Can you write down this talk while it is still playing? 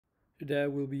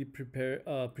that we'll be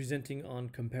presenting on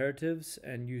comparatives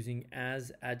and using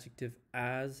as, adjective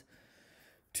as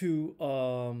to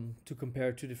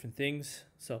compare two different things.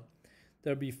 So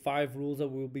there'll be 5 rules that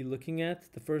we'll be looking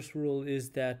at. The first rule is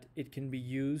that it can be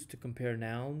used to compare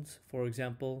nouns. For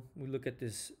example, we look at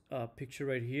this picture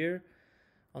right here.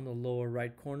 On the lower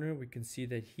right corner, we can see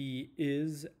that he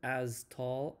is as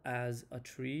tall as a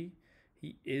tree.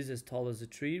 He is as tall as a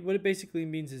tree. What it basically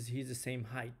means is he's the same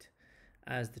height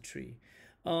as the tree.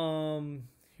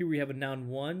 Here we have a noun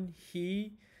 1,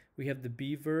 he. We have the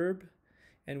be verb,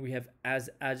 and we have as,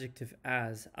 adjective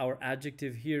as. Our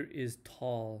adjective here is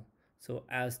tall, so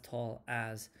as tall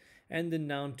as. And the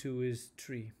noun 2 is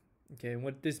tree. Okay, and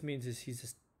what this means is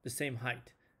he's the same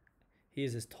height. He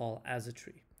is as tall as a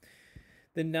tree.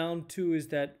 The noun 2 is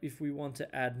that if we want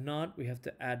to add not, we have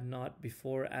to add not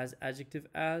before as, adjective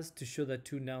as, to show that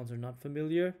two nouns are not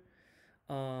familiar.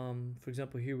 For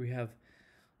example, here we have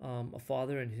a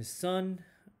father and his son.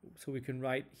 So we can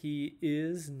write he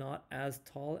is not as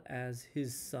tall as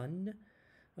his son.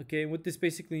 Okay, and what this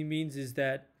basically means is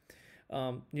that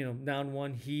noun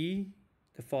 1, he,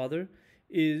 the father,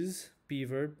 is be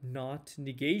verb, not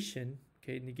negation.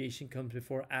 Okay, negation comes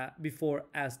before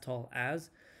as tall as.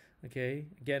 Okay,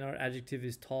 again, our adjective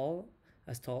is tall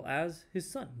as his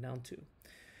son, noun 2.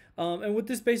 And what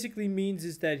this basically means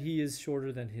is that he is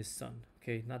shorter than his son.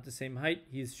 Okay, not the same height,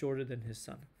 he is shorter than his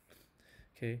son.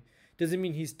 Okay, doesn't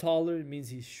mean he's taller, it means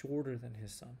he's shorter than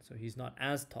his son. So he's not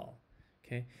as tall.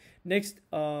 Okay, next,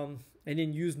 and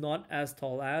then use not as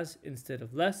tall as instead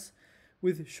of less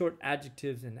with short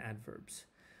adjectives and adverbs.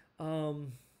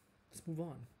 Let's move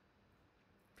on.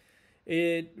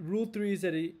 Rule 3 is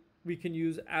that we can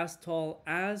use as tall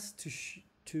as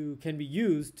can be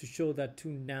used to show that two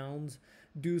nouns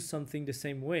do something the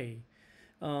same way.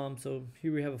 So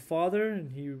here we have a father,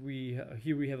 and here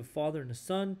we have a father and a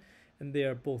son, and they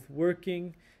are both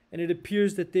working, and it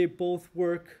appears that they both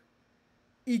work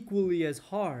equally as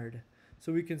hard.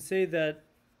 So we can say that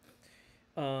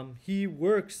he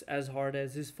works as hard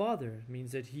as his father. It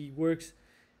means that he works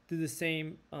to the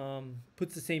same,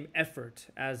 puts the same effort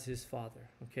as his father.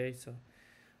 Okay, so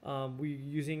we're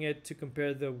using it to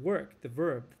compare the work, the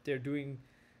verb. They're doing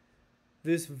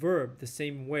this verb the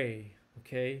same way.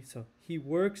 Okay, so he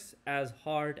works as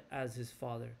hard as his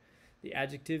father. The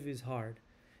adjective is hard,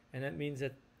 and that means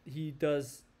that he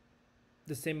does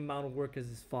the same amount of work as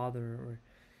his father, or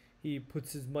he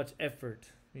puts as much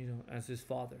effort, as his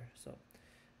father. So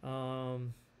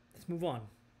let's move on.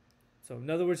 So in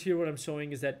other words, here what I'm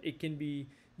showing is that it can be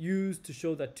used to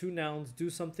show that two nouns do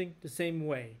something the same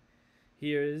way.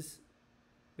 Here is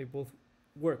they both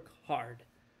work hard.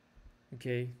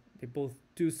 Okay, they both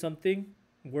do something,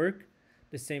 work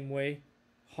the same way,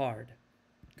 hard.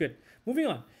 Good. Moving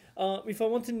on. If I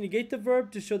want to negate the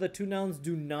verb to show that two nouns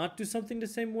do not do something the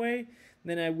same way,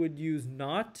 then I would use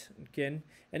not again.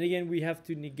 And again, we have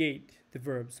to negate the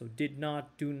verb. So did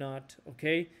not, do not,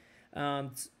 okay?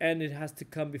 And it has to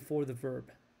come before the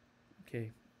verb.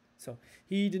 Okay. So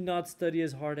he did not study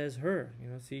as hard as her.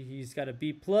 See, he's got a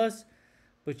B plus,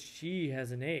 but she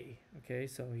has an A. Okay,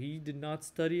 so he did not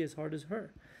study as hard as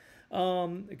her.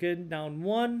 Again, noun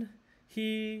 1,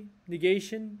 he,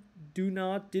 negation, do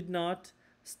not, did not,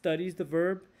 studies the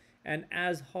verb, and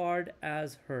as hard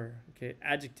as her. Okay,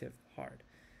 adjective, hard,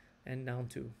 and noun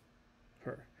 2,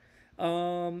 her.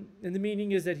 And the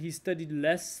meaning is that he studied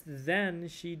less than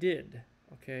she did.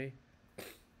 Okay,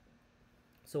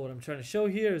 so what I'm trying to show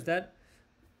here is that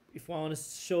if I want to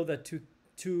show that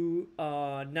two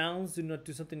nouns do not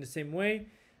do something the same way,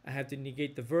 I have to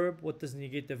negate the verb. What does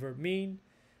negate the verb mean?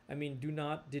 I mean do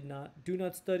not, did not, do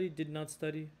not study, did not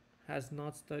study, has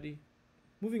not studied.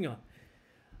 Moving on.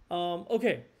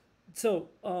 Okay, so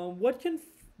what can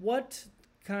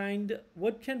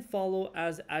follow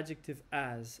as adjective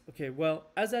as? Okay, well,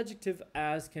 as adjective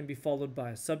as can be followed by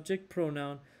a subject,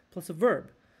 pronoun, plus a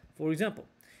verb. For example,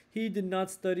 he did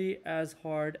not study as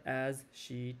hard as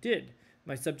she did.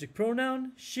 My subject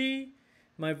pronoun, she,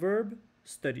 my verb,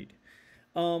 studied.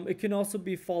 It can also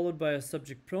be followed by a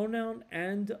subject pronoun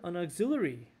and an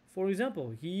auxiliary. For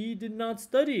example, he did not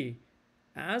study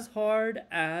as hard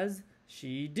as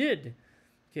she did.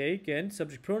 Okay, again,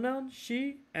 subject pronoun,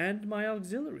 she, and my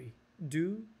auxiliary,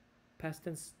 do, past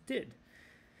tense, did.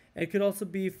 It could also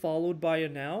be followed by a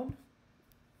noun.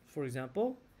 For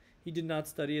example, he did not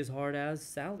study as hard as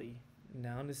Sally.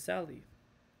 Noun is Sally.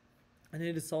 And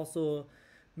it is also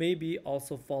maybe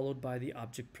also followed by the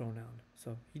object pronoun.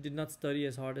 So he did not study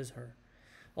as hard as her.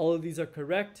 All of these are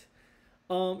correct.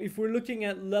 If we're looking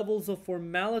at levels of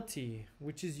formality,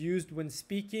 which is used when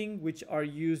speaking, which are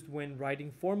used when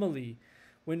writing formally.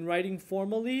 When writing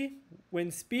formally, when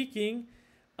speaking,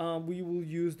 we will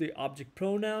use the object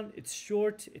pronoun. It's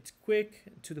short, it's quick,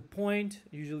 to the point.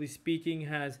 Usually speaking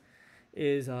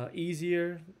is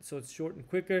easier, so it's short and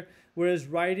quicker. Whereas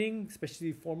writing,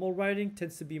 especially formal writing,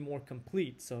 tends to be more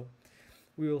complete. So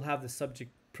we will have the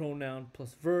subject pronoun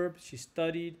plus verb, she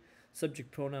studied,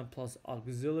 subject pronoun plus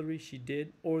auxiliary, she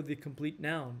did, or the complete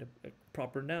noun, the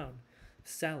proper noun,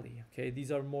 Sally. Okay,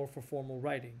 these are more for formal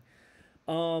writing.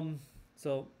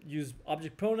 So use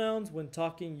object pronouns when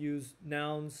talking. Use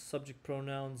nouns, subject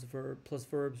pronouns, verb plus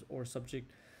verbs, or subject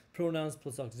pronouns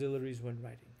plus auxiliaries when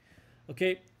writing.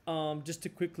 Okay, just to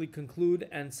quickly conclude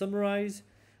and summarize,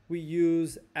 we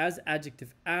use as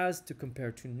adjective as to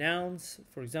compare two nouns.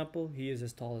 For example, he is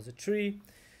as tall as a tree.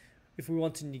 If we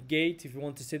want to negate, if we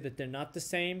want to say that they're not the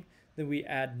same, then we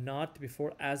add not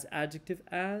before as adjective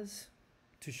as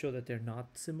to show that they're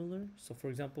not similar. So for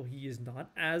example, he is not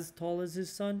as tall as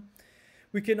his son.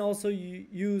 We can also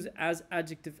use as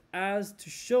adjective as to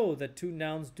show that two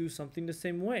nouns do something the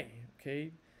same way.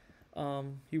 Okay,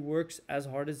 he works as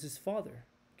hard as his father.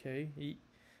 Okay, he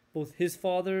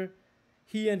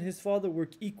and his father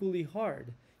work equally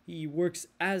hard. He works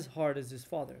as hard as his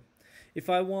father. If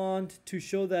I want to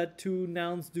show that two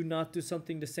nouns do not do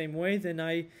something the same way, then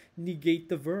I negate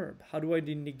the verb. How do I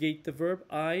negate the verb?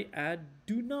 I add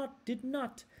do not, did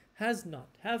not, has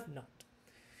not, have not.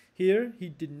 Here, he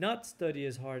did not study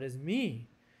as hard as me.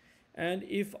 And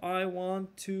if I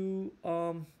want to,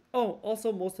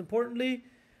 also most importantly,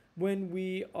 when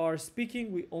we are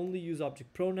speaking, we only use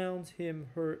object pronouns, him,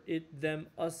 her, it, them,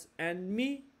 us, and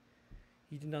me.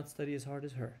 He did not study as hard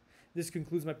as her. This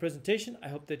concludes my presentation. I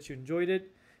hope that you enjoyed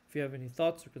it. If you have any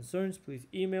thoughts or concerns, please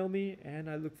email me, and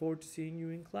I look forward to seeing you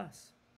in class.